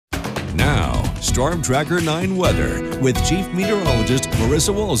StormTracker 9 weather with Chief Meteorologist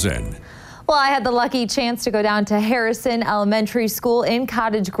Marissa Wolzen. Well, I had the lucky chance to go down to Harrison Elementary School in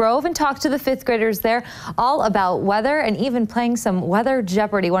Cottage Grove and talk to the fifth graders there all about weather and even playing some Weather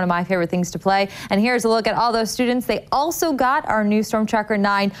Jeopardy, one of my favorite things to play. And here's a look at all those students. They also got our new StormTracker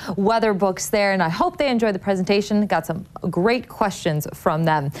 9 weather books there, and I hope they enjoyed the presentation. Got some great questions from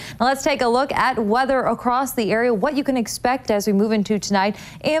them. Now let's take a look at weather across the area, what you can expect as we move into tonight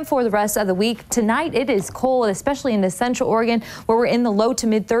and for the rest of the week. Tonight it is cold, especially into Central Oregon, where we're in the low to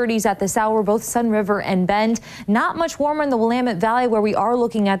mid 30s at this hour. Both Sun River and Bend. Not much warmer in the Willamette Valley, where we are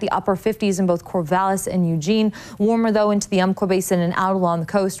looking at the upper 50s in both Corvallis and Eugene. Warmer though into the Umpqua Basin and out along the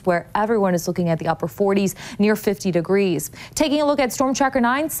coast, where everyone is looking at the upper 40s, near 50 degrees. Taking a look at StormTracker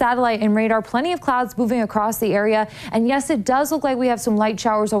 9 satellite and radar, plenty of clouds moving across the area, and yes, it does look like we have some light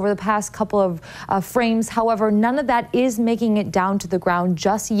showers over the past couple of frames. However, none of that is making it down to the ground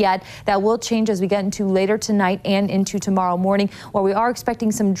just yet. That will change as we get into later tonight and into tomorrow morning, where we are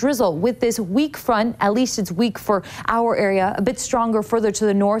expecting some drizzle with this weak front. At least it's weak for our area, a bit stronger further to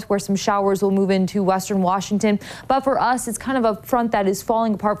the north, where some showers will move into western Washington. But for us, it's kind of a front that is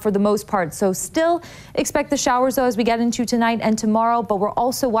falling apart for the most part. So still expect the showers though as we get into tonight and tomorrow. But we're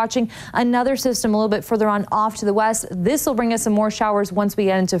also watching another system a little bit further on off to the west. This will bring us some more showers once we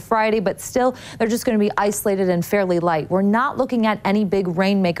get into Friday, but still they're just going to be isolated and fairly light. We're not looking at any big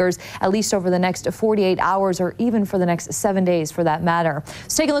rainmakers, at least over the next 48 hours or even for the next 7 days for that matter.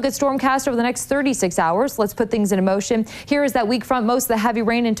 Let's take a look at Stormcast over the next 36 hours. Let's put things into motion. Here is that weak front, most of the heavy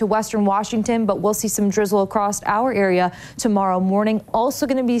rain into western Washington, but we'll see some drizzle across our area tomorrow morning. Also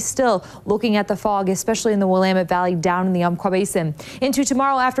going to be still looking at the fog, especially in the Willamette Valley down in the Umpqua Basin. Into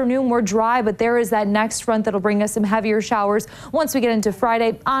tomorrow afternoon, we're dry, but there is that next front that'll bring us some heavier showers. Once we get into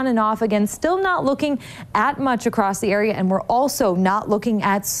Friday, on and off again, still not looking at much across the area, and we're also not looking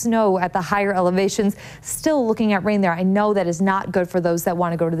at snow at the higher elevations. Still looking at rain there. I know that is not good for those that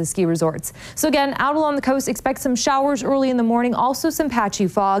want to go to the ski resorts. So again, out along the coast, expect some showers early in the morning, also some patchy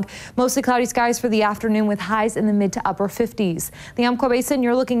fog. Mostly cloudy skies for the afternoon with highs in the mid to upper 50s. The Umpqua Basin,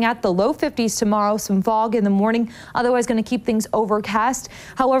 you're looking at the low 50s tomorrow, some fog in the morning, otherwise going to keep things overcast.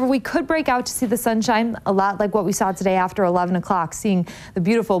 However, we could break out to see the sunshine, a lot like what we saw today after 11 o'clock, seeing the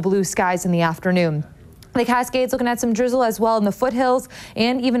beautiful blue skies in the afternoon. The Cascades looking at some drizzle as well in the foothills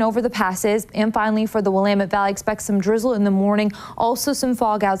and even over the passes. And finally, for the Willamette Valley, expect some drizzle in the morning. Also some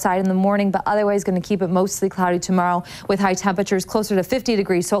fog outside in the morning, but otherwise going to keep it mostly cloudy tomorrow with high temperatures closer to 50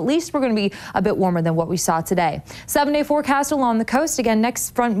 degrees. So at least we're going to be a bit warmer than what we saw today. 7-day forecast along the coast. Again,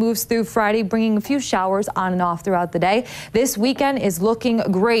 next front moves through Friday, bringing a few showers on and off throughout the day. This weekend is looking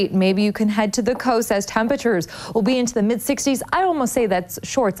great. Maybe you can head to the coast as temperatures will be into the mid 60s. I'd almost say that's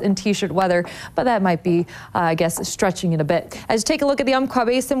shorts and t-shirt weather, but that might be I guess stretching it a bit. As you take a look at the Umpqua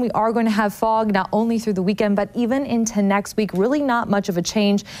Basin, we are going to have fog not only through the weekend, but even into next week. Really not much of a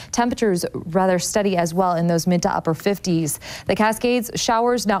change. Temperatures rather steady as well in those mid to upper 50s. The Cascades,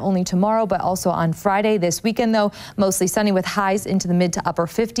 showers not only tomorrow, but also on Friday. This weekend, though, mostly sunny with highs into the mid to upper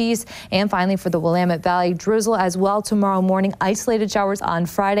 50s. And finally, for the Willamette Valley, drizzle as well tomorrow morning. Isolated showers on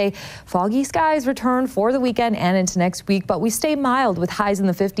Friday. Foggy skies return for the weekend and into next week, but we stay mild with highs in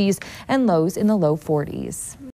the 50s and lows in the low 40s.